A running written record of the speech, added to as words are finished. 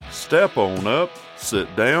Step on up,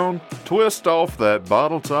 sit down, twist off that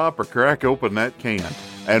bottle top or crack open that can,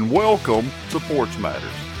 and welcome to Porch Matters.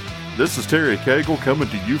 This is Terry Cagle coming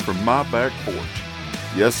to you from my back porch.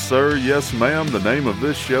 Yes sir, yes ma'am, the name of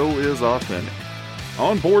this show is authentic.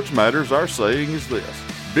 On Porch Matters, our saying is this: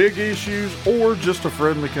 big issues or just a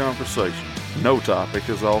friendly conversation. No topic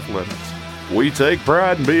is off limits. We take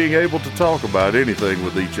pride in being able to talk about anything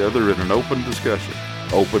with each other in an open discussion.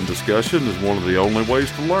 Open discussion is one of the only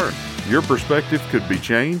ways to learn. Your perspective could be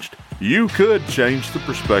changed. You could change the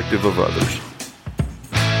perspective of others.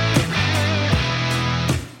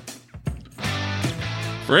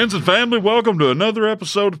 Friends and family, welcome to another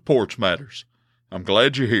episode of Porch Matters. I'm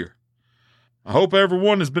glad you're here. I hope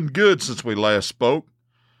everyone has been good since we last spoke.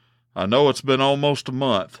 I know it's been almost a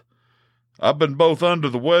month. I've been both under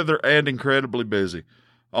the weather and incredibly busy.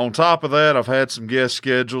 On top of that, I've had some guests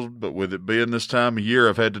scheduled, but with it being this time of year,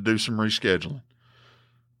 I've had to do some rescheduling.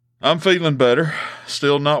 I'm feeling better.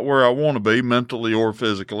 Still not where I want to be, mentally or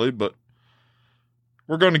physically, but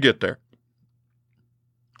we're going to get there.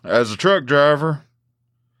 As a truck driver,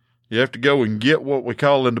 you have to go and get what we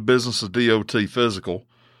call in the business a DOT physical.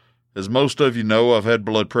 As most of you know, I've had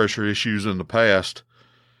blood pressure issues in the past.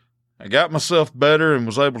 I got myself better and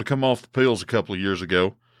was able to come off the pills a couple of years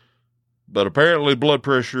ago. But apparently blood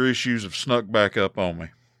pressure issues have snuck back up on me.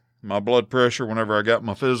 My blood pressure whenever I got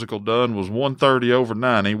my physical done was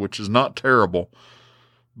 130/90, which is not terrible.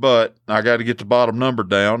 But I got to get the bottom number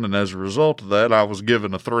down, and as a result of that, I was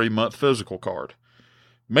given a 3-month physical card.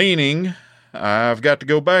 Meaning, I've got to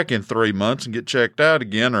go back in 3 months and get checked out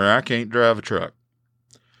again, or I can't drive a truck.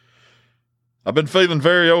 I've been feeling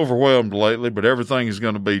very overwhelmed lately, but everything is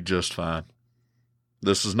going to be just fine.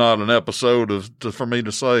 This is not an episode for me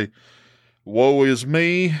to say, woe is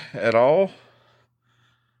me at all.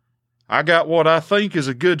 I got what I think is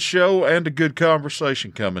a good show and a good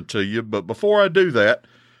conversation coming to you, but before I do that,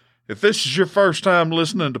 if this is your first time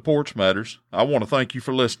listening to Porch Matters, I want to thank you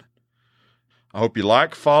for listening. I hope you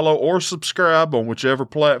like, follow, or subscribe on whichever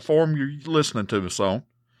platform you're listening to us on.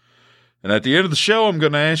 And at the end of the show, I'm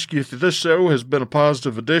going to ask you if this show has been a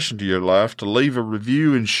positive addition to your life to leave a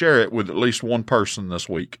review and share it with at least one person this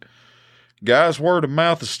week. Guys, word of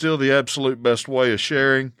mouth is still the absolute best way of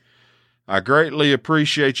sharing. I greatly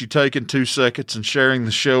appreciate you taking 2 seconds and sharing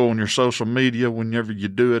the show on your social media whenever you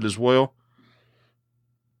do it as well.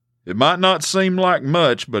 It might not seem like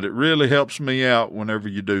much, but it really helps me out whenever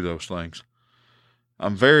you do those things.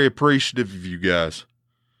 I'm very appreciative of you guys.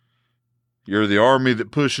 You're the army that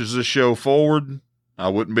pushes this show forward. I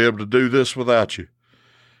wouldn't be able to do this without you.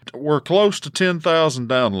 We're close to 10,000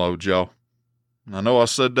 downloads, y'all. I know I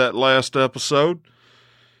said that last episode.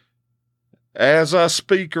 As I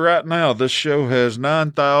speak right now, this show has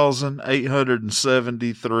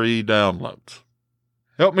 9,873 downloads.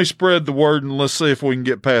 Help me spread the word, and let's see if we can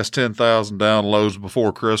get past 10,000 downloads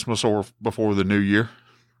before Christmas or before the new year.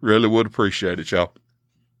 Really would appreciate it, y'all.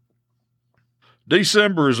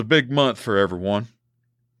 December is a big month for everyone.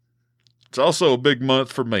 It's also a big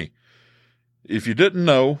month for me. If you didn't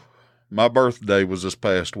know, my birthday was this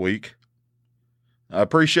past week. I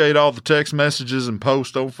appreciate all the text messages and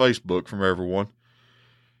posts on Facebook from everyone.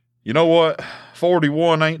 You know what?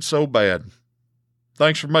 41 ain't so bad.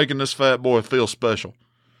 Thanks for making this fat boy feel special.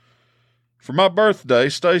 For my birthday,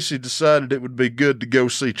 Stacy decided it would be good to go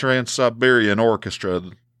see Trans-Siberian Orchestra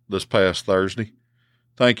this past Thursday.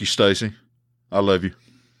 Thank you, Stacy. I love you.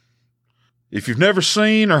 If you've never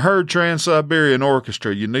seen or heard Trans-Siberian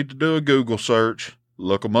Orchestra, you need to do a Google search.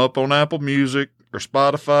 Look them up on Apple Music or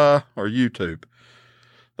Spotify or YouTube.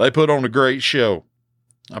 They put on a great show.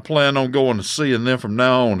 I plan on going and seeing them from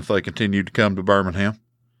now on if they continue to come to Birmingham.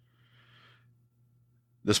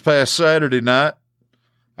 This past Saturday night,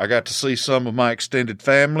 I got to see some of my extended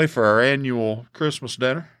family for our annual Christmas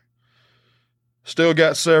dinner. Still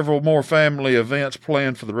got several more family events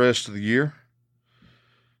planned for the rest of the year.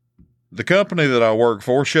 The company that I work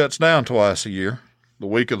for shuts down twice a year, the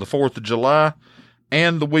week of the 4th of July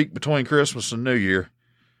and the week between Christmas and New Year.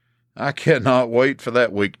 I cannot wait for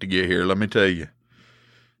that week to get here, let me tell you.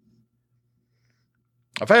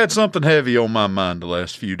 I've had something heavy on my mind the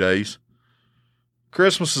last few days.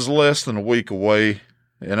 Christmas is less than a week away,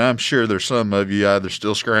 and I'm sure there's some of you either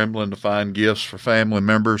still scrambling to find gifts for family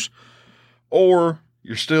members, or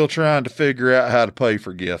you're still trying to figure out how to pay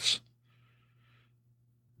for gifts.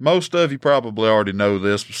 Most of you probably already know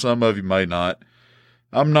this, but some of you may not.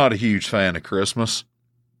 I'm not a huge fan of Christmas.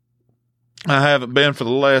 I haven't been for the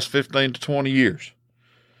last 15 to 20 years.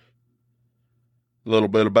 A little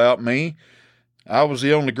bit about me. I was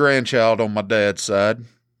the only grandchild on my dad's side.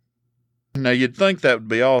 Now, you'd think that would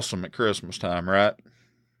be awesome at Christmas time, right?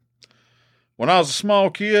 When I was a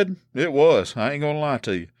small kid, it was. I ain't gonna lie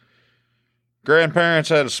to you. Grandparents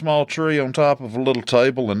had a small tree on top of a little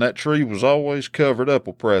table, and that tree was always covered up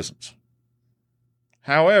with presents.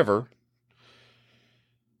 However,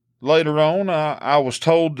 later on, I was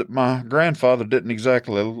told that my grandfather didn't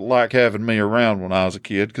exactly like having me around when I was a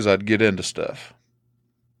kid because I'd get into stuff.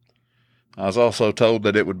 I was also told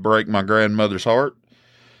that it would break my grandmother's heart.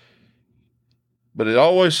 But it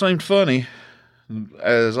always seemed funny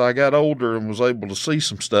as I got older and was able to see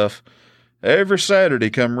some stuff. Every Saturday,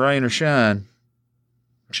 come rain or shine,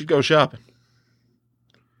 she'd go shopping.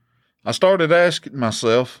 I started asking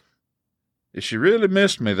myself, if she really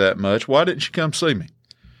missed me that much, why didn't she come see me?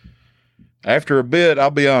 After a bit,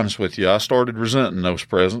 I'll be honest with you, I started resenting those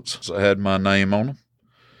presents that had my name on them.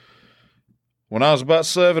 When I was about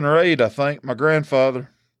 7 or 8, I think, my grandfather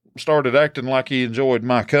started acting like he enjoyed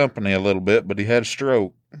my company a little bit, but he had a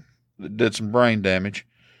stroke that did some brain damage.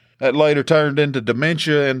 That later turned into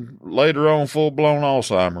dementia and later on full-blown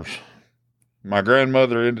Alzheimer's. My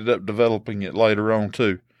grandmother ended up developing it later on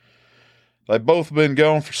too. They've both been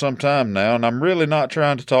gone for some time now, and I'm really not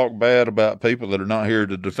trying to talk bad about people that are not here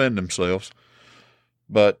to defend themselves.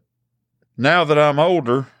 But now that I'm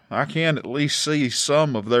older, I can at least see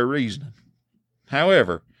some of their reasoning.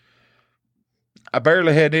 However, I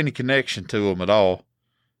barely had any connection to them at all.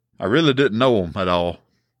 I really didn't know them at all.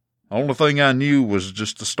 The only thing I knew was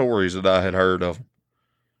just the stories that I had heard of them.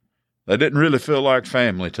 They didn't really feel like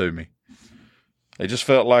family to me. They just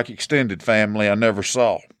felt like extended family I never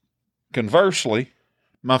saw. Conversely,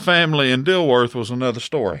 my family in Dilworth was another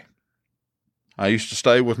story. I used to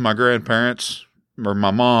stay with my grandparents, or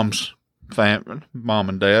my mom's family, mom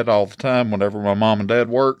and dad, all the time whenever my mom and dad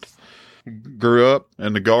worked. Grew up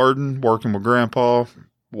in the garden, working with Grandpa,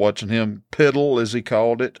 watching him piddle, as he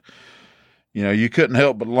called it. You know, you couldn't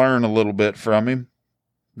help but learn a little bit from him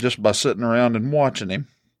just by sitting around and watching him.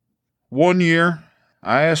 One year,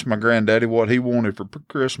 I asked my granddaddy what he wanted for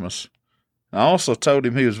Christmas. I also told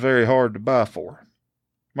him he was very hard to buy for.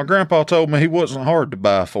 My grandpa told me he wasn't hard to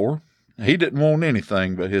buy for. He didn't want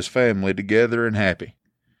anything but his family together and happy.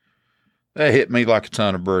 That hit me like a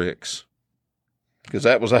ton of bricks, because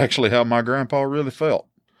that was actually how my grandpa really felt.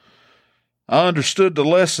 I understood the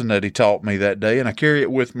lesson that he taught me that day, and I carry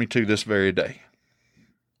it with me to this very day.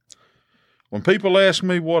 When people ask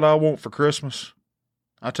me what I want for Christmas,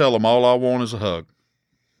 I tell them all I want is a hug.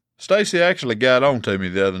 Stacy actually got on to me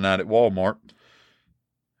the other night at Walmart.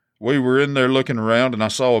 We were in there looking around, and I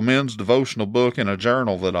saw a men's devotional book and a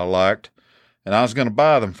journal that I liked, and I was going to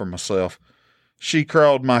buy them for myself. She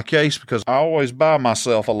crawled my case because I always buy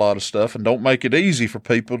myself a lot of stuff and don't make it easy for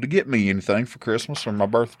people to get me anything for Christmas or my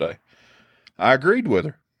birthday. I agreed with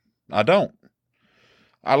her. I don't.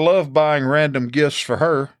 I love buying random gifts for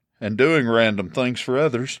her and doing random things for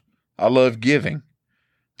others. I love giving.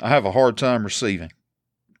 I have a hard time receiving.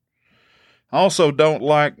 I also don't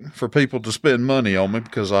like for people to spend money on me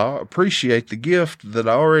because I appreciate the gift that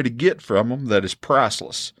I already get from them that is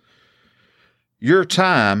priceless. Your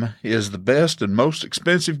time is the best and most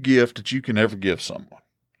expensive gift that you can ever give someone.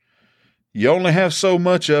 You only have so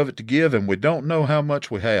much of it to give, and we don't know how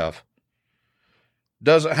much we have.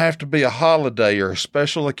 Doesn't have to be a holiday or a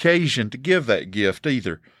special occasion to give that gift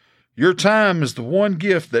either. Your time is the one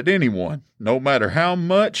gift that anyone, no matter how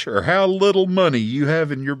much or how little money you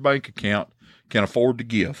have in your bank account, can afford to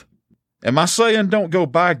give. Am I saying don't go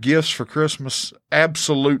buy gifts for Christmas?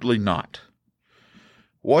 Absolutely not.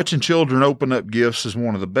 Watching children open up gifts is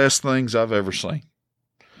one of the best things I've ever seen.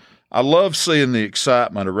 I love seeing the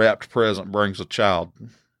excitement a wrapped present brings a child.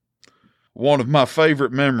 One of my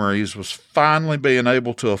favorite memories was finally being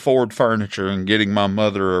able to afford furniture and getting my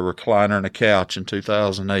mother a recliner and a couch in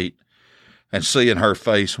 2008 and seeing her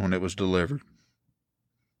face when it was delivered.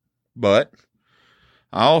 But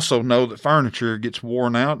I also know that furniture gets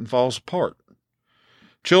worn out and falls apart.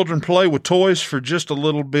 Children play with toys for just a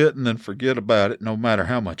little bit and then forget about it, no matter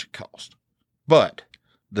how much it costs. But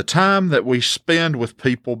the time that we spend with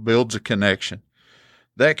people builds a connection.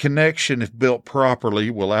 That connection, if built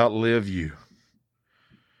properly, will outlive you.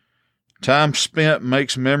 Time spent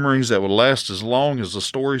makes memories that will last as long as the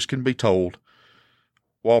stories can be told.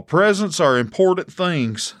 While presents are important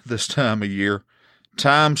things this time of year,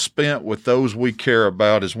 time spent with those we care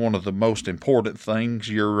about is one of the most important things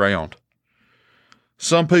year-round.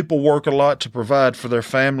 Some people work a lot to provide for their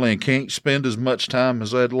family and can't spend as much time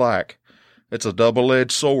as they'd like. It's a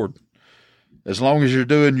double-edged sword. As long as you're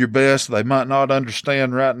doing your best, they might not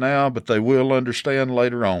understand right now, but they will understand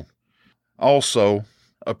later on. Also,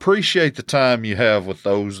 appreciate the time you have with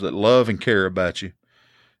those that love and care about you.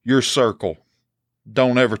 Your circle.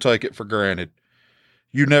 Don't ever take it for granted.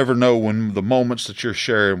 You never know when the moments that you're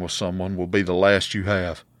sharing with someone will be the last you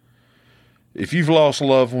have. If you've lost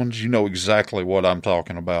loved ones, you know exactly what I'm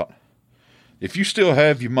talking about. If you still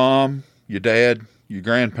have your mom, your dad, your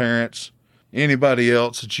grandparents, anybody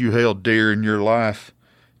else that you held dear in your life,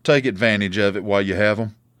 take advantage of it while you have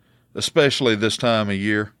them, especially this time of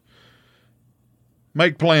year.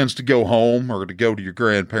 Make plans to go home or to go to your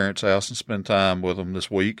grandparents' house and spend time with them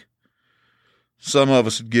this week. Some of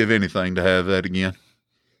us would give anything to have that again.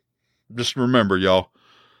 Just remember, y'all,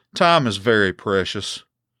 time is very precious.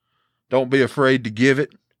 Don't be afraid to give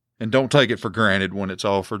it, and don't take it for granted when it's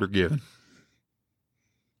offered or given.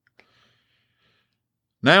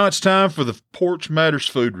 Now it's time for the Porch Matters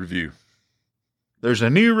food review. There's a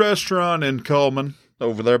new restaurant in Cullman,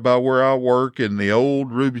 over there by where I work in the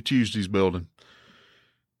old Ruby Tuesdays building.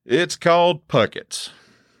 It's called Puckett's.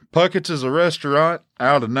 Puckett's is a restaurant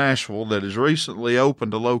out of Nashville that has recently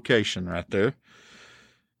opened a location right there.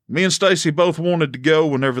 Me and Stacy both wanted to go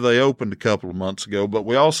whenever they opened a couple of months ago, but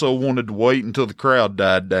we also wanted to wait until the crowd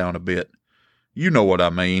died down a bit. You know what I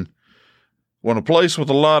mean. When a place with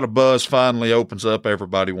a lot of buzz finally opens up,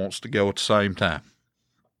 everybody wants to go at the same time.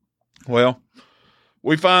 Well,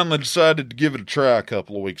 we finally decided to give it a try a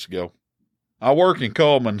couple of weeks ago. I work in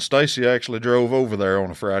Cullman. Stacy actually drove over there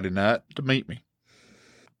on a Friday night to meet me.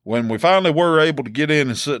 When we finally were able to get in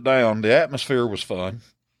and sit down, the atmosphere was fun.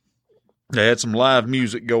 They had some live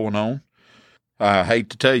music going on. I hate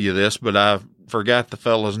to tell you this, but I forgot the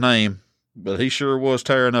fella's name, but he sure was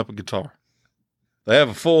tearing up a guitar. They have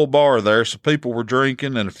a full bar there, so people were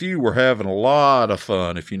drinking, and a few were having a lot of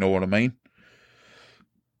fun, if you know what I mean.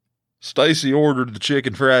 Stacy ordered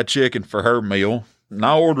the fried chicken for her meal, and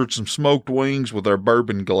I ordered some smoked wings with our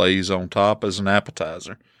bourbon glaze on top as an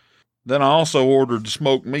appetizer. Then I also ordered the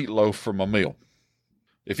smoked meatloaf for my meal.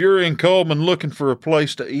 If you're in Cullman looking for a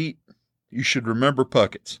place to eat, you should remember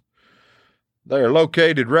Puckett's. They are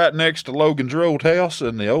located right next to Logan's Roadhouse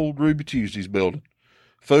in the old Ruby Tuesdays building.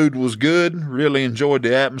 Food was good, really enjoyed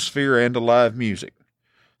the atmosphere and the live music.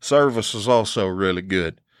 Service was also really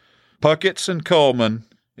good. Puckett's in Cullman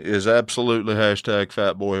is absolutely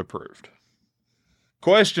 #Fatboy approved.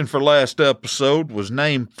 Question for last episode was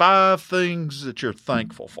name 5 things that you're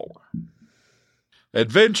thankful for.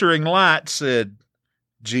 Adventuring Light said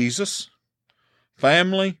Jesus,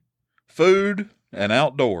 family, food, and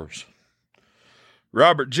outdoors.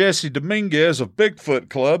 Robert Jesse Dominguez of Bigfoot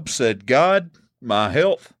Club said God, my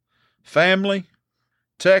health, family,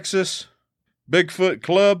 Texas, Bigfoot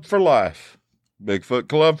Club for life. Bigfoot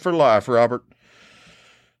Club for life, Robert.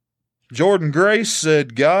 Jordan Grace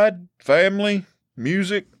said God, family,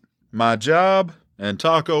 music, my job, and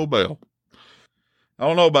Taco Bell. I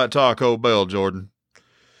don't know about Taco Bell, Jordan,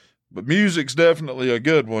 but music's definitely a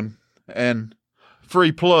good one. And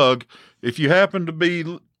free plug, if you happen to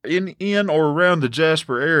be in or around the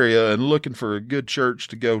Jasper area and looking for a good church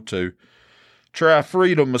to go to, try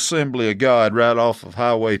Freedom Assembly of God right off of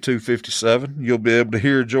Highway 257. You'll be able to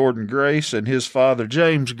hear Jordan Grace and his father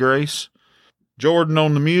James Grace. Jordan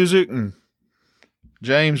on the music and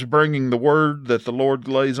James bringing the word that the Lord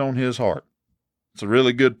lays on his heart. It's a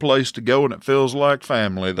really good place to go, and it feels like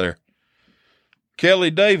family there. Kelly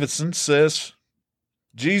Davidson says,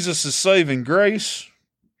 Jesus is saving grace,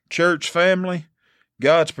 church family,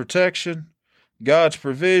 God's protection, God's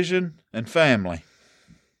provision, and family.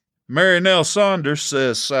 Mary Nell Saunders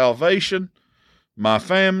says, salvation, my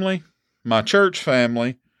family, my church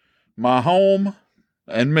family, my home,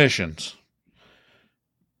 and missions.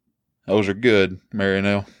 Those are good, Mary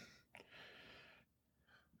Nell.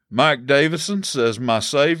 Mike Davison says, my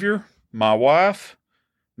Savior, my wife,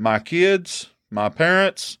 my kids, my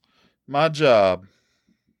parents, my job.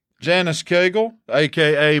 Janice Cagle,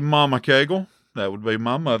 a.k.a. Mama Cagle, that would be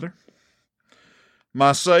my mother.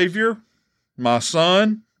 My Savior, my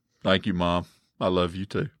son. Thank you, Mom. I love you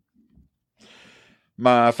too.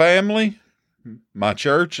 My family, my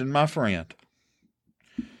church, and my friend.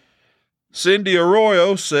 Cindy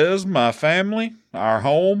Arroyo says, my family, our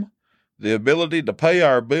home, the ability to pay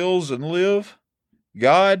our bills and live,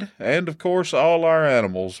 God, and of course all our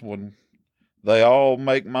animals when they all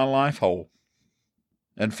make my life whole.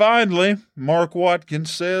 And finally, Mark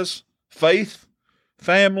Watkins says, faith,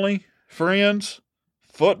 family, friends,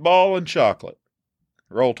 football, and chocolate.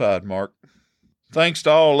 Roll Tide, Mark. Thanks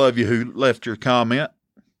to all of you who left your comment.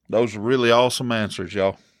 Those are really awesome answers,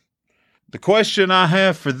 y'all. The question I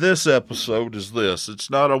have for this episode is this. It's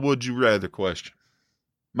not a would you rather question.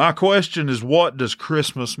 My question is, what does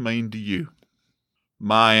Christmas mean to you?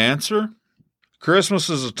 My answer? Christmas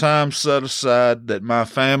is a time set aside that my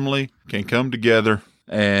family can come together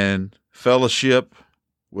and fellowship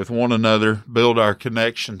with one another, build our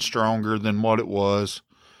connection stronger than what it was,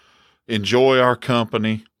 enjoy our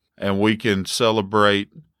company, and we can celebrate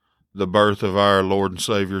the birth of our Lord and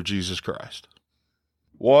Savior, Jesus Christ.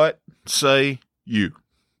 What say you?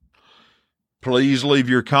 Please leave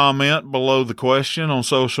your comment below the question on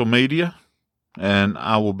social media, and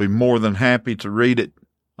I will be more than happy to read it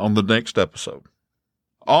on the next episode.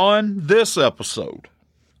 On this episode,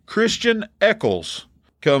 Christian Echols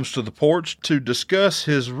comes to the porch to discuss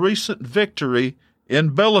his recent victory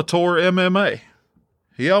in Bellator MMA.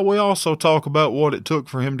 We also talk about what it took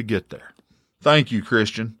for him to get there. Thank you,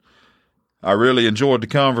 Christian. I really enjoyed the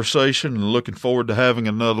conversation and looking forward to having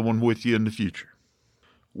another one with you in the future.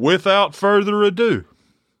 Without further ado,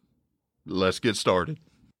 let's get started.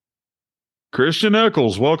 Christian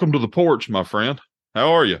Echols, welcome to the porch, my friend.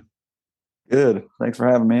 How are you? Good. Thanks for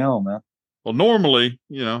having me on, man. Well, normally,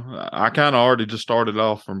 I kind of already just started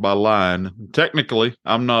off by lying. Technically,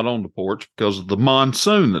 I'm not on the porch because of the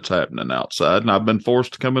monsoon that's happening outside, and I've been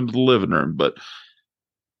forced to come into the living room. But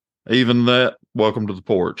even that, welcome to the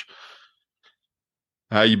porch.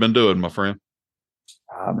 How you been doing, my friend?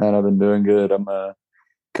 Man, I've been doing good. I'm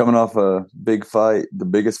coming off a big fight, the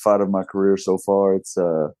biggest fight of my career so far. It's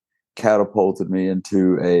catapulted me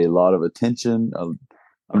into a lot of attention.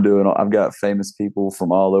 I've got famous people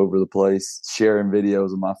from all over the place sharing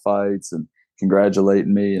videos of my fights and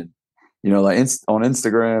congratulating me, and on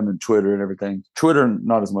Instagram and Twitter and everything. Twitter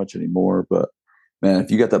not as much anymore, but man,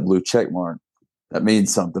 if you got that blue check mark, that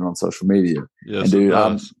means something on social media. Yes, and dude, it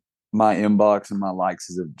does. My inbox and my likes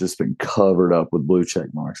have just been covered up with blue check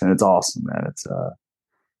marks, and it's awesome, man.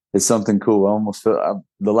 It's something cool. I almost feel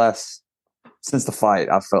since the fight,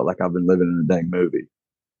 I felt like I've been living in a dang movie.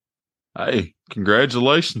 Hey,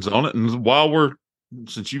 congratulations on it. And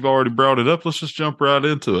since you've already brought it up, let's just jump right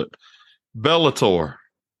into it. Bellator.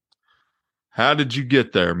 How did you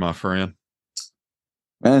get there, my friend?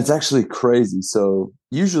 Man, it's actually crazy. So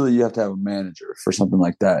usually you have to have a manager for something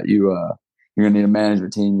like that. You're going to need a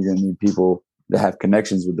management team. You're going to need people that have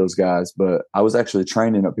connections with those guys. But I was actually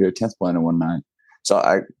training up here at 10th Planet one night.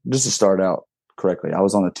 So just to start out correctly, I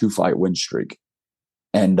was on a 2-fight win streak,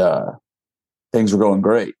 and things were going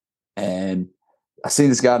great. And I seen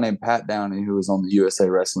this guy named Pat Downey who was on the USA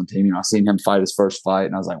wrestling team. I seen him fight his first fight,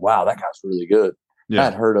 and I was like, wow, that guy's really good. Yeah. I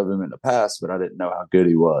had heard of him in the past, but I didn't know how good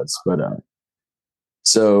he was. But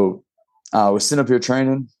so I was sitting up here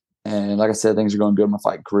training, and like I said, things are going good in my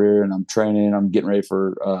fight career, and I'm training. I'm getting ready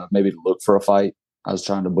for maybe to look for a fight. I was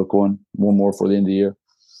trying to book one more for the end of the year.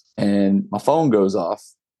 And my phone goes off,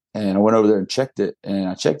 and I went over there and checked it,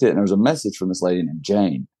 and there was a message from this lady named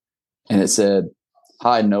Jane, and it said,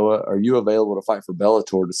 "Hi, Noah, are you available to fight for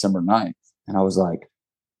Bellator December 9th?" And I was like,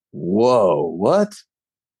 whoa, what?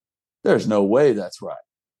 There's no way that's right.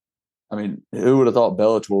 I mean, who would have thought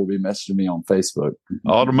Bellator would be messaging me on Facebook?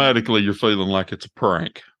 Automatically, you're feeling like it's a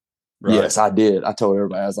prank, right? Yes, I did. I told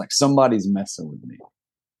everybody, I was like, somebody's messing with me.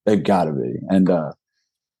 They've got to be. And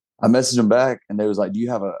I messaged them back, and they was like,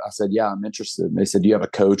 I said, yeah, I'm interested. And they said, do you have a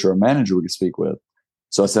coach or a manager we can speak with?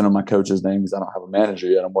 So I sent them my coach's name because I don't have a manager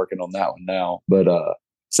yet. I'm working on that one now. But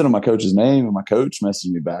sent them my coach's name, and my coach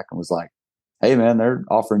messaged me back and was like, hey, man, they're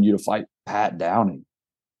offering you to fight Pat Downey.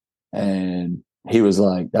 And he was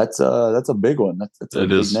like, that's a big one. That's a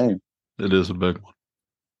big name. It is a big one.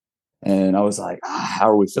 And I was like,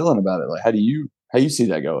 how are we feeling about it? Like, how do you see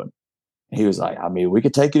that going? And he was like, I mean, we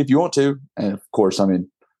could take it if you want to. And of course, I mean,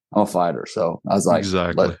 I'm a fighter. So I was like,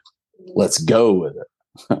 exactly. Let's go with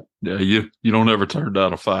it. Yeah, you don't ever turn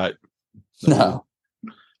down a fight. No.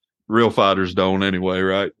 Real fighters don't anyway,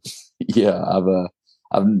 right? Yeah,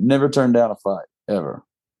 I've never turned down a fight ever.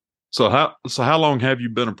 So how long have you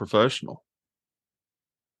been a professional?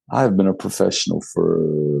 I've been a professional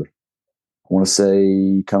for, I want to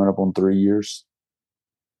say, coming up on 3 years.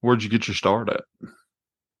 Where'd you get your start at?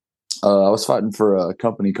 I was fighting for a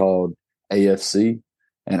company called AFC,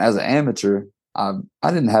 and as an amateur, I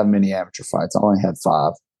didn't have many amateur fights. I only had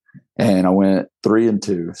 5, and I went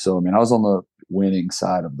 3-2. So I mean, I was on the winning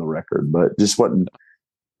side of the record, but just wasn't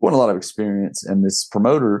a lot of experience. And this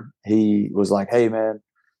promoter, he was like, "Hey, man,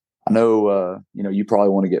 I know you probably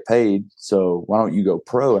want to get paid, so why don't you go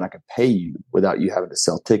pro, and I can pay you without you having to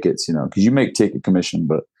sell tickets, because you make ticket commission,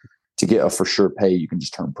 but to get a for sure pay, you can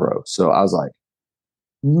just turn pro." So I was like,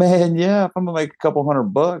 man, yeah, if I'm gonna make a couple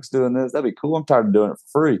 $100 doing this, that'd be cool. I'm tired of doing it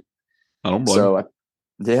for free. I don't blame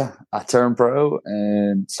you. I turned pro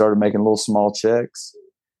and started making little small checks,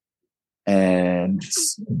 and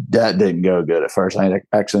that didn't go good at first. I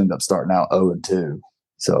actually ended up starting out 0-2.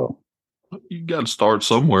 So you got to start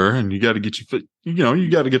somewhere, and you got to get you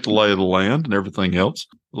got to get the lay of the land and everything else.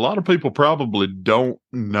 A lot of people probably don't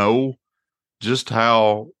know just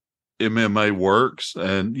how MMA works,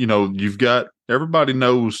 and you've got everybody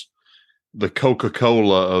knows the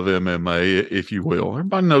Coca-Cola of MMA, if you will.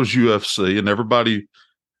 Everybody knows UFC, and everybody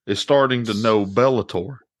is starting to know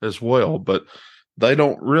Bellator as well, but they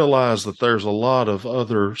don't realize that there's a lot of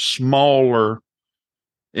other smaller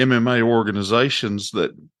MMA organizations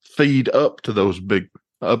that feed up to those big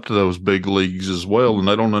leagues as well, and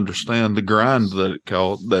they don't understand the grind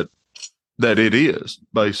that it is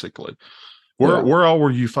basically. Where all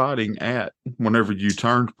were you fighting at whenever you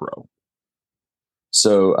turned pro?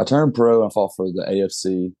 So I turned pro. I fought for the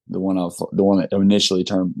AFC, the one that initially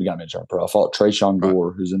got me to turn pro. I fought Trayshawn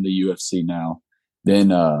Gore, who's in the UFC now.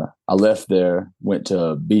 Then I left there, went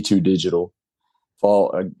to B2 Digital,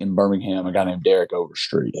 fought in Birmingham a guy named Derek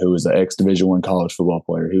Overstreet, who was an ex-Division I college football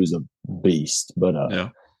player. He was a beast, but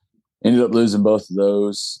ended up losing both of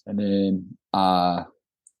those. And then I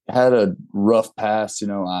had a rough past.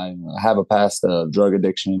 I have a past of drug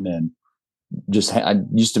addiction, and I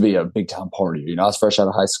used to be a big time partier. I was fresh out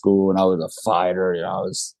of high school, and I was a fighter.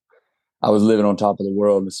 I was living on top of the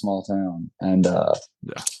world in a small town, and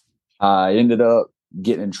I ended up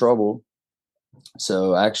getting in trouble.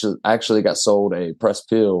 So I actually got sold a pressed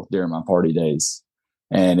pill during my party days,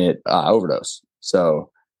 and I overdosed.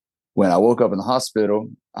 So when I woke up in the hospital,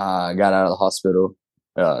 I got out of the hospital.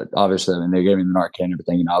 Obviously, they gave me the Narcan and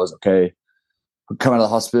everything, and I was okay. Come out of the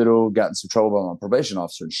hospital, got in some trouble by my probation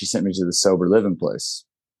officer, and she sent me to the sober living place.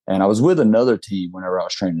 And I was with another team whenever I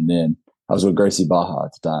was training then. I was with Gracie Baja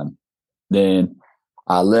at the time. Then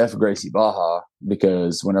I left Gracie Baja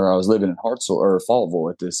because whenever I was living in Hartselle or Fayetteville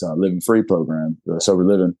at this Living Free program, the sober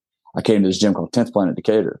living, I came to this gym called 10th Planet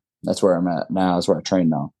Decatur. That's where I'm at now. That's where I train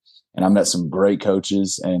now. And I met some great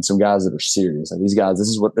coaches and some guys that are serious. Like these guys, this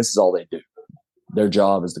is all they do. Their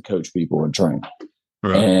job is to coach people and train.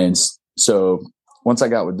 Right. And so once I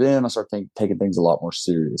got with them, I started taking things a lot more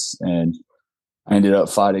serious. And I ended up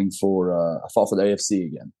fighting I fought for the AFC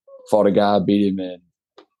again. Fought a guy, beat him in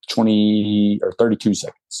 20 or 32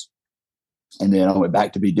 seconds. And then I went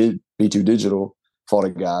back to B2 Digital, fought a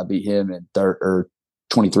guy, beat him in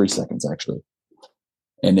 23 seconds, actually.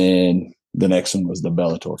 And then the next one was the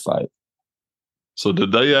Bellator fight. So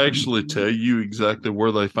did they actually tell you exactly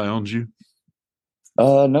where they found you?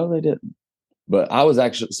 No, they didn't. But I was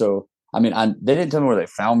actually, they didn't tell me where they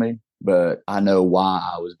found me, but I know why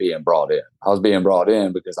I was being brought in. I was being brought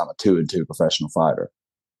in because I'm a 2-2 professional fighter.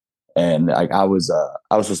 And I was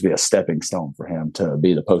supposed to be a stepping stone for him to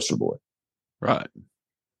be the poster boy. Right.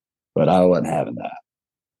 But I wasn't having that.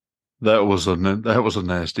 That was a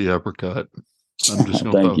nasty uppercut. I'm just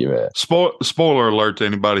going Thank you, man. Spoiler alert to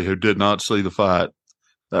anybody who did not see the fight.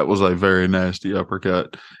 That was a very nasty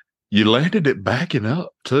uppercut. You landed it backing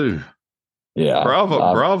up too. Yeah.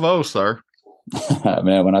 Bravo, sir.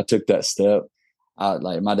 Man, when I took that step,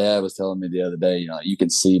 my dad was telling me the other day, you can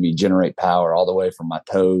see me generate power all the way from my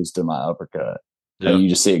toes to my uppercut. Yeah. And you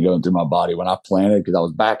just see it going through my body. When I planted, because I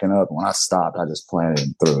was backing up, and when I stopped, I just planted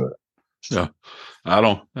and threw it.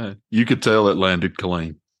 Yeah. You could tell it landed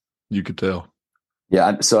clean. You could tell.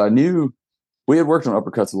 Yeah. So I knew we had worked on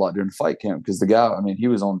uppercuts a lot during the fight camp because the guy, he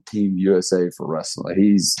was on Team USA for wrestling.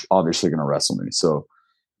 He's obviously going to wrestle me. So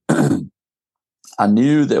I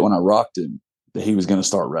knew that when I rocked him, that he was going to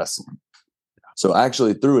start wrestling. So I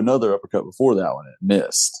actually threw another uppercut before that one. It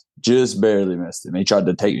missed. Just barely missed him. He tried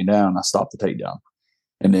to take me down. I stopped the takedown.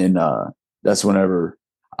 And then that's whenever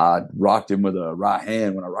I rocked him with a right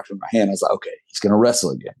hand. When I rocked him with my hand, I was like, okay, he's going to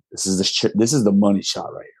wrestle again. This is the money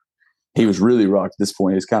shot right here. He was really rocked at this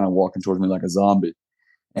point. He was kind of walking towards me like a zombie.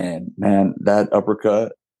 And, man, that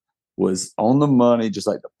uppercut was on the money, just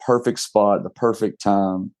like the perfect spot, the perfect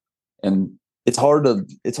time. And it's hard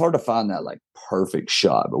to find that like perfect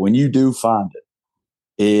shot. But when you do find it,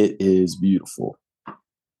 it is beautiful.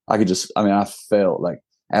 I felt like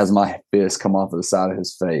as my fist come off of the side of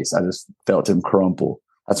his face, I just felt him crumple.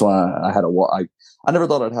 That's why I had I never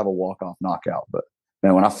thought I'd have a walk-off knockout, but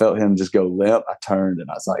man, when I felt him just go limp, I turned and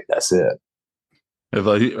I was like, that's it. Have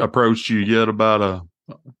they approached you yet about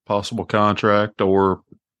a possible contract or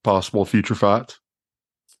possible future fights?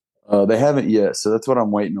 They haven't yet, so that's what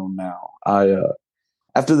I'm waiting on now.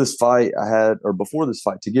 After this fight before this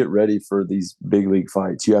fight, to get ready for these big league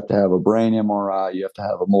fights, you have to have a brain MRI. You have to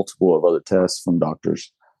have a multiple of other tests from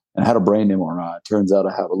doctors. And I had a brain MRI. It turns out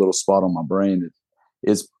I have a little spot on my brain that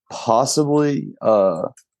is possibly, I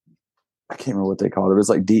can't remember what they call it. It was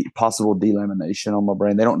like possible delamination on my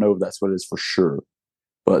brain. They don't know if that's what it is for sure.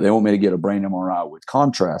 but they want me to get a brain MRI with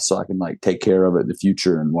contrast so I can like take care of it in the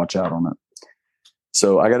future and watch out on it.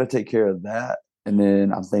 So I got to take care of that. And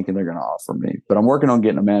then I'm thinking they're going to offer me, but I'm working on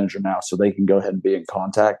getting a manager now so they can go ahead and be in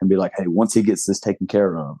contact and be like, hey, once he gets this taken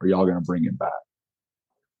care of, are y'all going to bring him back?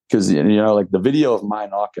 Because, like the video of my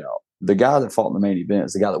knockout, the guy that fought in the main event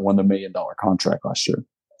is the guy that won the $1 million contract last year.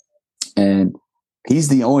 And he's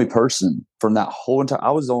the only person from that whole entire,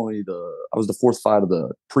 I was the fourth fight of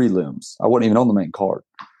the prelims. I wasn't even on the main card.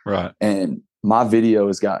 Right. And my video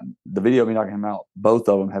the video of me knocking him out, both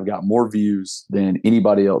of them have got more views than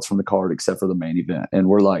anybody else from the card except for the main event. And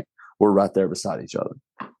we're right there beside each other.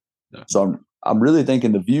 Yeah. So I'm really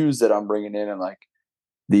thinking the views that I'm bringing in and like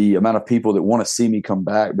the amount of people that want to see me come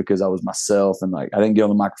back because I was myself and like I didn't get on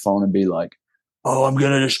the microphone and be like, oh, I'm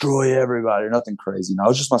going to destroy everybody or nothing crazy. No, I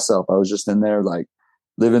was just myself. I was just in there like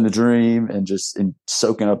living the dream and just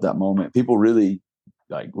soaking up that moment. People really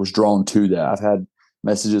like was drawn to that. I've had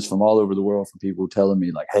messages from all over the world from people telling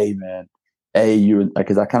me like, hey man,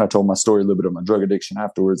 because I kind of told my story a little bit of my drug addiction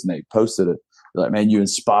afterwards and they posted it. They're like, man, you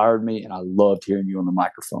inspired me and I loved hearing you on the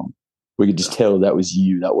microphone. We could just tell that was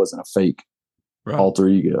you. That wasn't a fake alter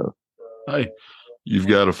ego. Hey, you've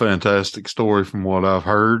got a fantastic story from what I've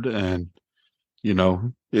heard, and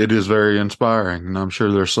it is very inspiring. And I'm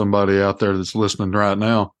sure there's somebody out there that's listening right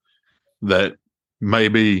now that may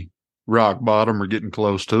be rock bottom or getting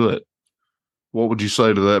close to it. What would you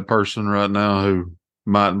say to that person right now who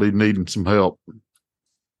might be needing some help?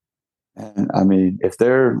 And I mean,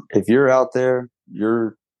 if you're out there,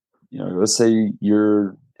 let's say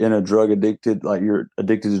you're in a drug addicted, like you're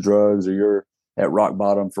addicted to drugs or you're at rock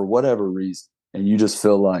bottom for whatever reason, and you just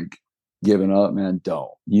feel like giving up, man, don't.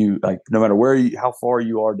 You like no matter how far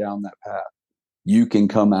you are down that path, you can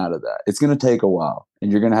come out of that. It's going to take a while, and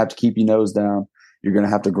you're going to have to keep your nose down. You're going to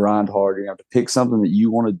have to grind hard. You're going to have to pick something that you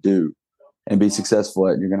want to do and be successful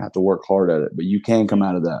at. And you're going to have to work hard at it, but you can come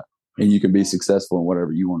out of that, and you can be successful in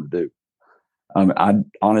whatever you want to do. I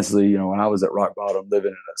honestly, when I was at rock bottom,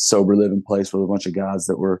 living in a sober living place with a bunch of guys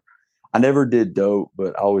I never did dope,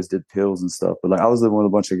 but I always did pills and stuff. But like I was living with a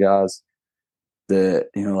bunch of guys that,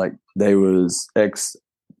 like they was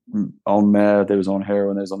on meth, they was on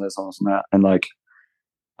heroin, they was on this, on that. And like,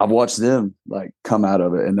 I've watched them like come out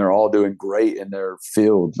of it and they're all doing great in their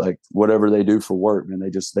field. Like whatever they do for work, man,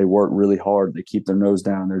 they work really hard. They keep their nose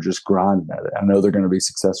down. They're just grinding at it. I know they're going to be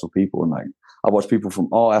successful people. And like, I watch people from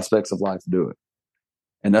all aspects of life do it.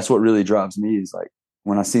 And that's what really drives me is like,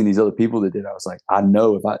 when I seen these other people that did, I was like, I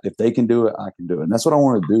know if they can do it, I can do it. And that's what I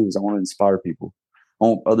want to do is I want to inspire people. I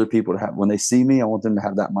want other people to have, when they see me, I want them to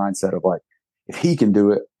have that mindset of like, if he can do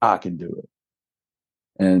it, I can do it.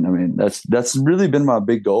 And I mean, that's really been my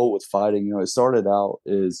big goal with fighting. It started out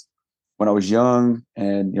is when I was young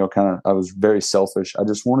and, I was very selfish. I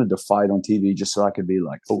just wanted to fight on TV just so I could be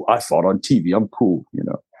like, oh, I fought on TV. I'm cool,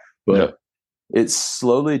 but it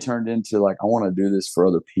slowly turned into like, I want to do this for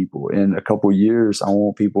other people. In a couple of years, I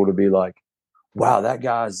want people to be like, wow, that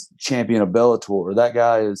guy's champion of Bellator, or that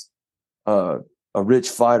guy is a rich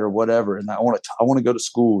fighter, whatever. And I want to go to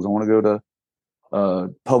schools. I want to go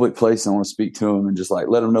to public places. I want to speak to them and just like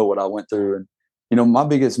let them know what I went through. And my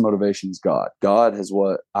biggest motivation is God. God is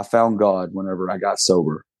what I found God whenever I got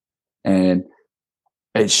sober, and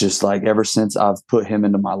it's just like ever since I've put Him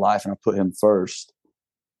into my life and I put Him first,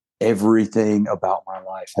 everything about my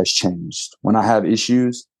life has changed. When I have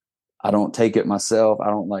issues, I don't take it myself. I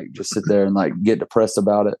don't like just sit there and like get depressed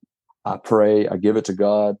about it. I pray, I give it to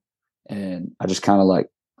God, and I just kind of like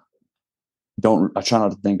I try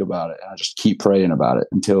not to think about it. I just keep praying about it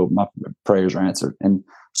until my prayers are answered. And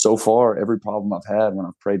so far, every problem I've had when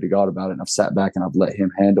I've prayed to God about it and I've sat back and I've let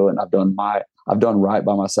Him handle it and I've done right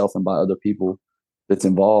by myself and by other people that's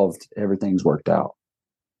involved, everything's worked out.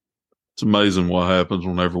 It's amazing what happens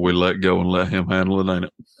whenever we let go and let Him handle it, ain't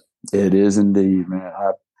it? It is indeed, man.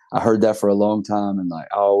 I heard that for a long time, and like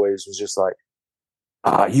I always was just like,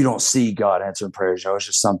 you don't see God answering prayers, It's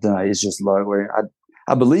just something. It's just like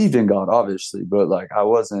I believed in God, obviously, but like I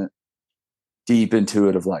wasn't deep into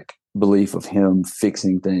it of like belief of Him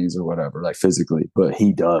fixing things or whatever, like physically. But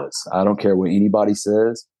He does. I don't care what anybody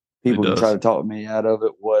says. People can try to talk me out of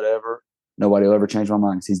it, whatever. Nobody will ever change my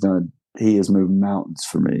mind because He has moved mountains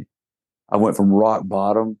for me. I went from rock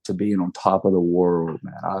bottom to being on top of the world,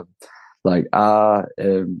 man. I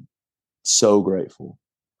am so grateful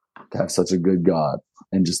to have such a good God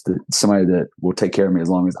and just somebody that will take care of me as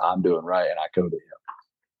long as I'm doing right and I go to Him.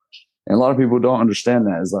 And a lot of people don't understand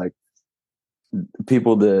that. It's like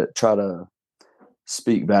people that try to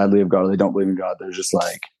speak badly of God, or they don't believe in God. They're just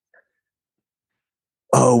like,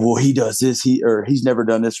 oh, well, He does this. He's never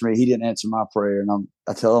done this for me. He didn't answer my prayer. And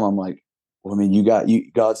I tell them, I'm like, Well, I mean,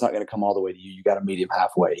 God's not going to come all the way to you. You got to meet him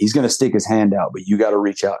halfway. He's going to stick his hand out, but you got to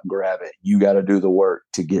reach out and grab it. You got to do the work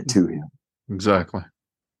to get to him. Exactly.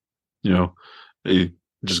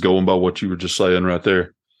 Just going by what you were just saying right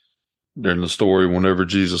there during the story, whenever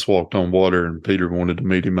Jesus walked on water and Peter wanted to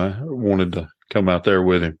meet him, wanted to come out there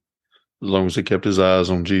with him. As long as he kept his eyes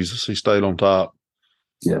on Jesus, he stayed on top.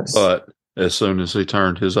 Yes. But as soon as he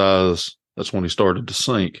turned his eyes, that's when he started to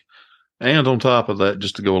sink. And on top of that,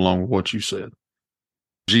 just to go along with what you said,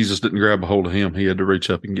 Jesus didn't grab a hold of him. He had to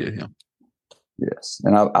reach up and get him. Yes.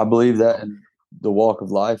 And I believe that in the walk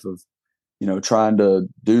of life of, trying to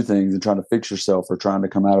do things and trying to fix yourself or trying to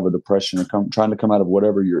come out of a depression or trying to come out of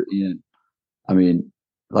whatever you're in. I mean,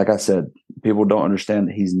 like I said, people don't understand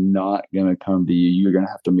that he's not going to come to you. You're going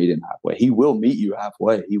to have to meet him halfway. He will meet you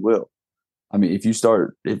halfway. He will. I mean, if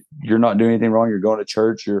you're not doing anything wrong, you're going to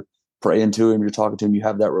church, you're praying to him, you're talking to him, you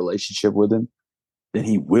have that relationship with him, then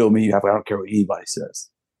he will meet you halfway. I don't care what anybody says.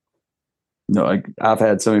 I've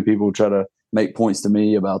had so many people try to make points to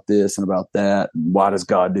me about this and about that. And why does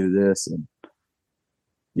God do this? And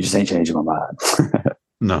you just ain't changing my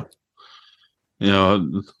mind.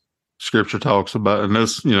 No. Scripture talks about, and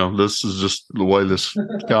this is just the way this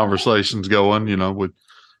conversation's going,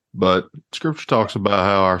 but Scripture talks about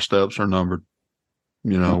how our steps are numbered.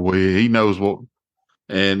 He knows what,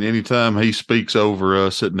 and anytime he speaks over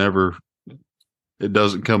us, it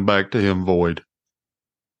doesn't come back to him void.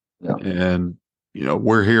 Yeah. And,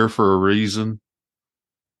 we're here for a reason.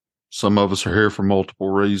 Some of us are here for multiple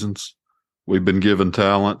reasons. We've been given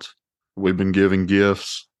talent. We've been given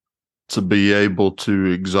gifts to be able to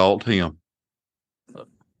exalt him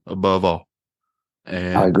above all.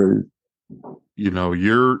 And I agree.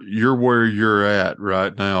 You're where you're at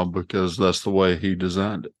right now because that's the way he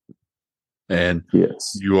designed it. And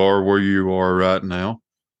yes, you are where you are right now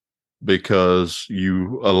because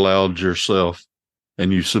you allowed yourself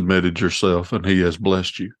and you submitted yourself, and he has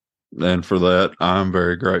blessed you. And for that, I'm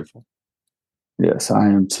very grateful. Yes, I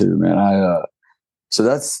am too, man. So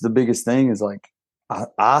that's the biggest thing is like,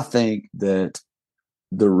 I think that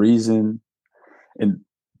the reason, and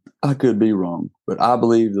I could be wrong, but I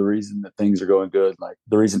believe the reason that things are going good, like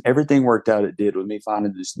the reason everything worked out it did with me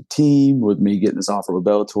finding this new team, with me getting this offer with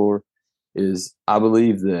Bellator, is I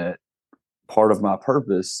believe that part of my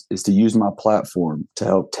purpose is to use my platform to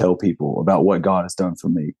help tell people about what God has done for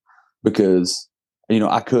me. Because,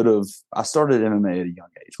 I started MMA at a young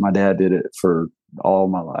age. My dad did it for all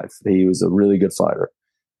my life. He was a really good fighter.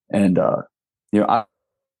 And, I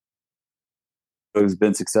has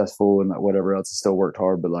been successful and whatever else, I still worked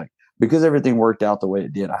hard, but because everything worked out the way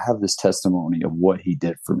it did, I have this testimony of what he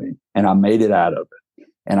did for me, and I made it out of it,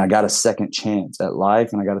 and I got a second chance at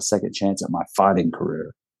life, and I got a second chance at my fighting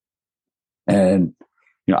career. And,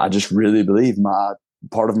 I just really believe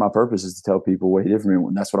part of my purpose is to tell people what he did for me.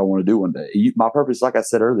 And that's what I want to do one day. My purpose, like I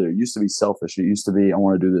said earlier, it used to be selfish. It used to be, I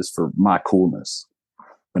want to do this for my coolness.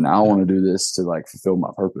 But now I want to do this to fulfill my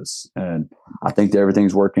purpose. And I think that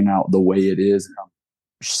everything's working out the way it is. And I'm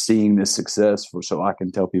seeing this success so I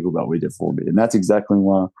can tell people about what he did for me. And that's exactly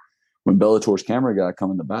why when Bellator's camera guy come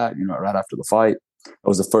in the back, right after the fight, that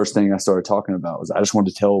was the first thing I started talking about was I just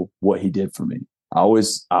wanted to tell what he did for me. I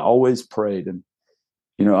always prayed. And,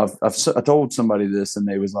 I told somebody this and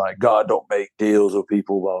they was like, God don't make deals with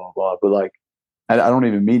people, blah, blah, blah. But I don't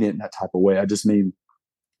even mean it in that type of way. I just mean,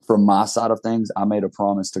 from my side of things, I made a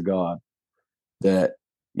promise to God that,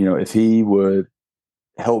 if he would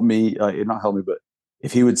help me, not help me, but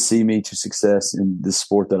if he would see me to success in this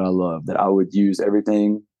sport that I love, that I would use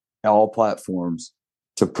everything, all platforms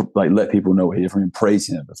to let people know what he did for me and praise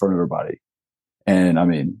him in front of everybody. And I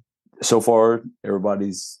mean, so far,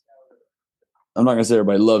 I'm not going to say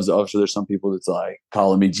everybody loves it. Obviously, there's some people that's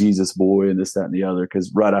calling me Jesus boy and this, that, and the other. Because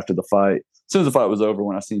right after the fight, as soon as the fight was over,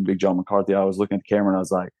 when I seen Big John McCarthy, I was looking at the camera and I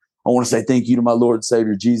was like, I want to say thank you to my Lord and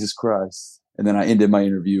Savior, Jesus Christ. And then I ended my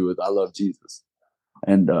interview with, I love Jesus.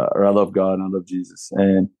 And, or I love God and I love Jesus.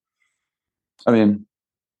 And I mean,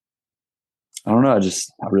 I don't know.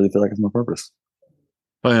 I really feel like it's my purpose.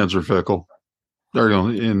 Fans are fickle.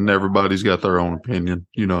 And everybody's got their own opinion.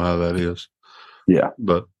 You know how that is. Yeah.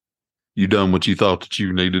 But you done what you thought that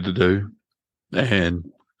you needed to do, and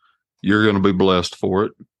you're going to be blessed for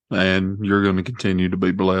it, and you're going to continue to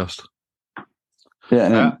be blessed.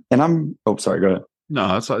 Yeah, and I'm. Oh, sorry. Go ahead.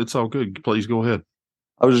 No, it's all good. Please go ahead.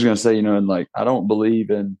 I was just going to say, and I don't believe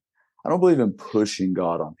in pushing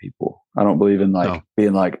God on people. I don't believe in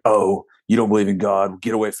being oh, you don't believe in God,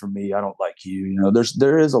 get away from me. I don't like you.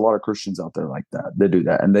 There is a lot of Christians out there like that. They do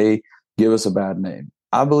that, and they give us a bad name.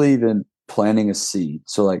 I believe in planting a seed.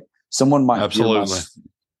 So someone might absolutely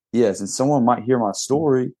and someone might hear my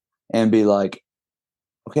story and be like,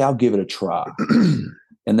 okay, I'll give it a try.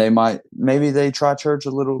 And maybe they try church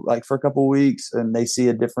a little, like for a couple of weeks, and they see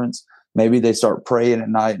a difference. Maybe they start praying at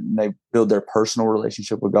night and they build their personal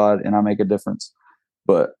relationship with God, and I make a difference.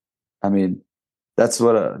 But I mean, that's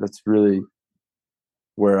really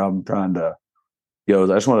where I'm trying to go.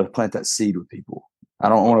 I just want to plant that seed with people. I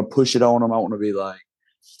don't want to push it on them. I want to be like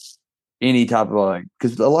any type of like,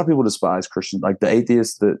 because a lot of people despise Christians, like the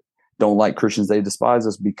atheists that don't like Christians, they despise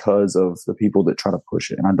us because of the people that try to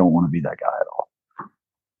push it. And I don't want to be that guy at all.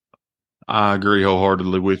 I agree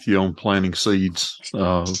wholeheartedly with you on planting seeds. You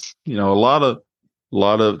know, a lot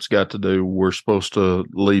of it's got to do. We're supposed to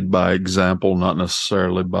lead by example, not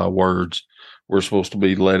necessarily by words. We're supposed to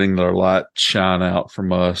be letting their light shine out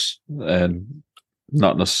from us, and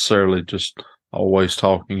not necessarily just always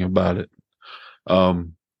talking about it.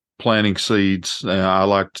 Planting seeds. I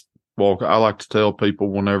like to tell people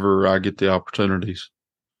whenever I get the opportunities,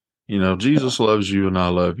 you know, Jesus loves you and I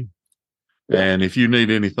love you. And if you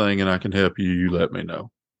need anything and I can help you, you let me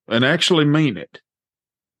know. And actually mean it.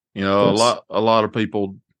 You know, a lot of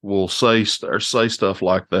people will say stuff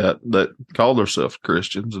like that call themselves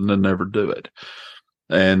Christians and then never do it.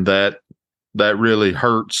 And that really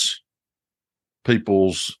hurts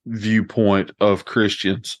people's viewpoint of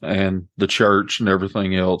Christians and the church and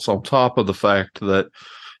everything else, on top of the fact that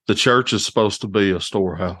the church is supposed to be a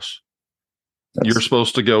storehouse. You're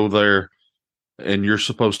supposed to go there and you're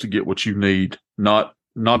supposed to get what you need, not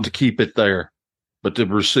to keep it there, but to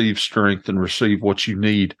receive strength and receive what you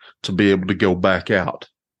need to be able to go back out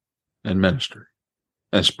and minister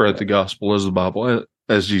and spread the gospel as the Bible,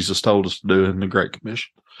 as Jesus told us to do in the Great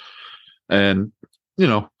Commission. And, you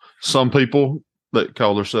know, some people that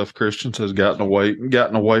call themselves Christians has gotten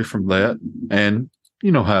away from that. And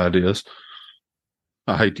you know how it is.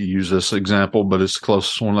 I hate to use this example, but it's the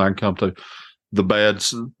closest one I can come to. The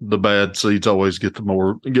bad seeds always get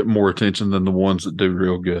more attention than the ones that do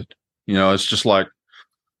real good. You know, it's just like,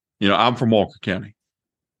 you know, I'm from Walker County.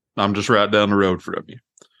 I'm just right down the road from you.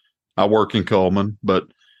 I work in Cullman, but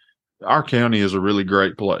our county is a really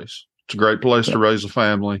great place. It's a great place to raise a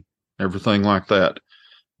family, everything like that.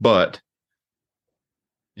 But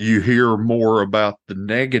you hear more about the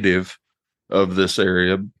negative of this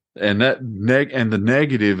area, and the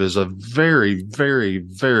negative is a very, very,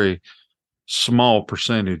 very small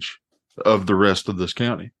percentage of the rest of this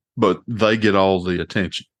county, but they get all the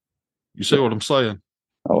attention. You see what I'm saying?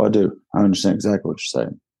 Oh, I do. I understand exactly what you're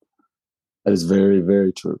saying. That is very,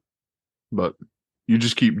 very true. But you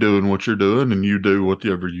just keep doing what you're doing, and you do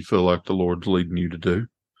whatever you feel like the Lord's leading you to do,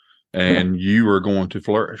 and you are going to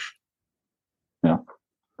flourish. Yeah.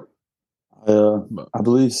 I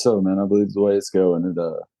believe so, man. I believe the way it's going, and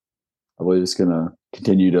I believe it's going to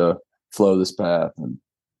continue to flow this path. And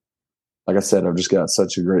like I said, I've just got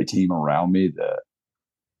such a great team around me that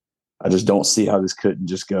I just don't see how this couldn't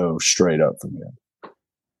just go straight up from here.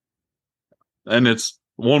 And it's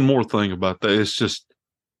one more thing about that. It's just,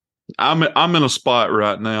 I'm in a spot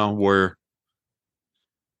right now where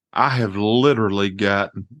I have literally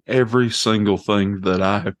gotten every single thing that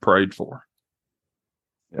I have prayed for.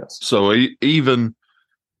 Yes. So even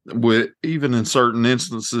in certain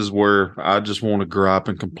instances where I just want to gripe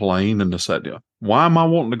and complain and this idea, why am I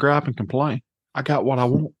wanting to gripe and complain? I got what I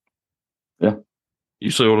want. Yeah.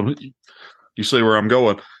 You see where I'm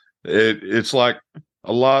going. It's like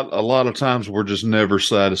a lot of times we're just never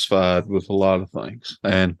satisfied with a lot of things.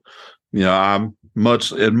 And, you know, I'm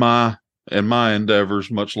much in my endeavors,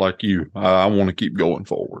 much like you, I want to keep going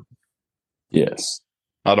forward. Yes.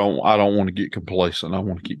 I don't want to get complacent. I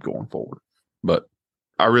want to keep going forward. But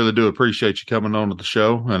I really do appreciate you coming on to the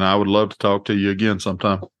show, and I would love to talk to you again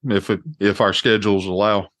sometime if our schedules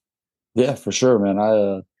allow. Yeah, for sure, man.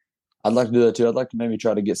 I'd like to do that too. I'd like to maybe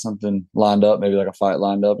try to get something lined up, maybe like a fight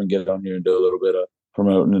lined up, and get it on here and do a little bit of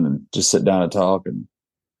promoting and then just sit down and talk, and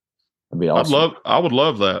that'd be awesome. I would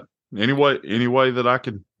love that. Any way that I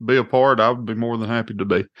could be a part, I would be more than happy to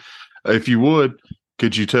be. If you would,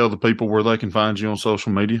 could you tell the people where they can find you on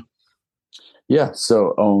social media? Yeah,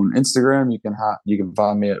 so on Instagram, you can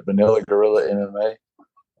find me at Vanilla Gorilla MMA.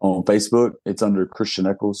 On Facebook, it's under Christian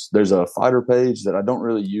Echols. There's a fighter page that I don't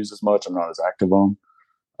really use as much. I'm not as active on.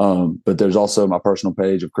 But there's also my personal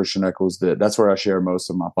page of Christian Echols. That's where I share most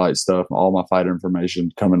of my fight stuff, all my fighter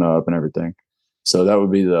information coming up and everything. So that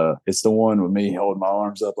would be it's the one with me holding my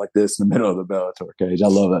arms up like this in the middle of the Bellator cage. I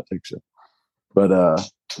love that picture. But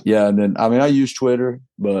yeah, and then I use Twitter,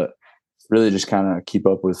 but really just kind of keep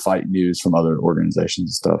up with fight news from other organizations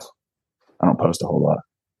and stuff. I don't post a whole lot.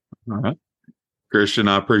 All right. Christian,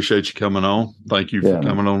 I appreciate you coming on. Thank you for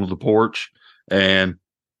coming on to the porch. And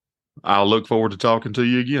I'll look forward to talking to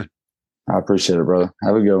you again. I appreciate it, brother.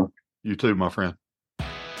 Have a good one. You too, my friend.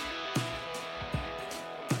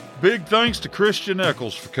 Big thanks to Christian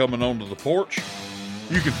Echols for coming onto the porch.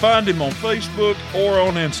 You can find him on Facebook or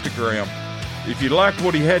on Instagram. If you liked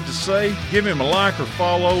what he had to say, give him a like or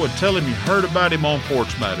follow and tell him you heard about him on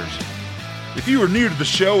Porch Matters. If you are new to the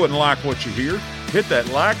show and like what you hear, hit that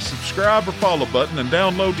like, subscribe, or follow button and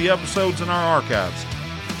download the episodes in our archives.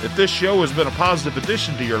 If this show has been a positive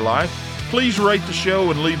addition to your life, please rate the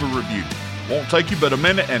show and leave a review. Won't take you but a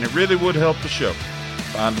minute, and it really would help the show.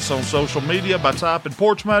 Find us on social media by typing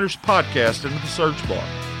Porch Matters Podcast into the search bar.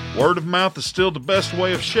 Word of mouth is still the best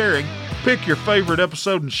way of sharing. Pick your favorite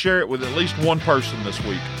episode and share it with at least one person this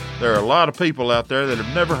week. There are a lot of people out there that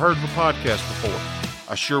have never heard of a podcast before.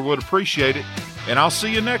 I sure would appreciate it, and I'll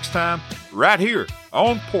see you next time right here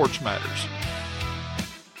on Porch Matters.